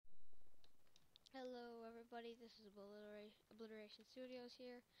everybody, this is Obliteration Studios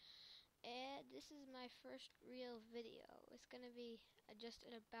here, and this is my first real video. It's gonna be just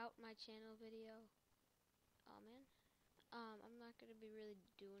an about my channel video. Oh man, I'm not gonna be really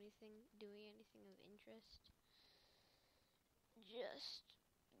doing anything of interest. Just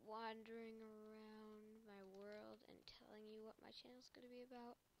wandering around my world and telling you what my channel's gonna be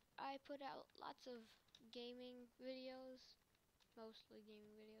about. I put out lots of gaming videos, mostly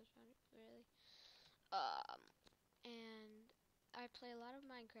gaming videos, really. And I play a lot of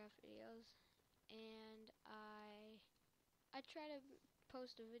Minecraft videos, and I try to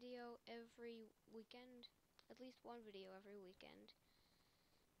post a video every weekend, at least one video every weekend.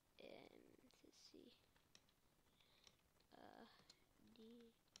 And let's see,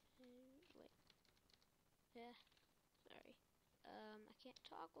 wait, yeah, sorry, I can't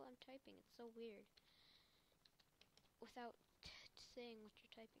talk while I'm typing. It's so weird without saying what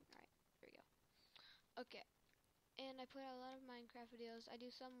you're typing. All right, here we go. Okay. And I put out a lot of Minecraft videos. I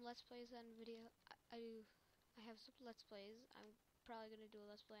do some Let's Plays on video. I have some Let's Plays. I'm probably gonna do a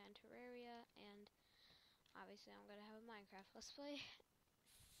Let's Play on Terraria, and obviously I'm gonna have a Minecraft Let's Play.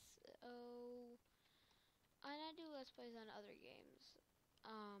 So, and I do Let's Plays on other games,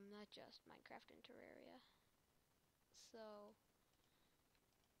 not just Minecraft and Terraria. So,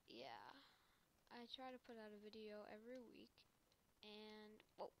 yeah, I try to put out a video every week, and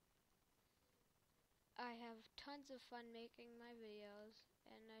whoa. I have tons of fun making my videos,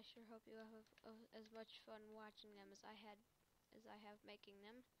 and I sure hope you have as much fun watching them as I have making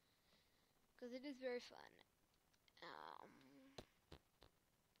them, because it is very fun.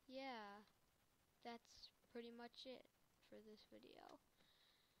 Yeah, that's pretty much it for this video.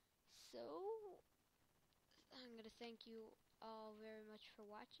 So, I'm gonna thank you all very much for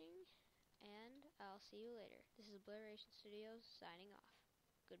watching, and I'll see you later. This is Obliteration Studios signing off.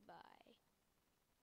 Goodbye.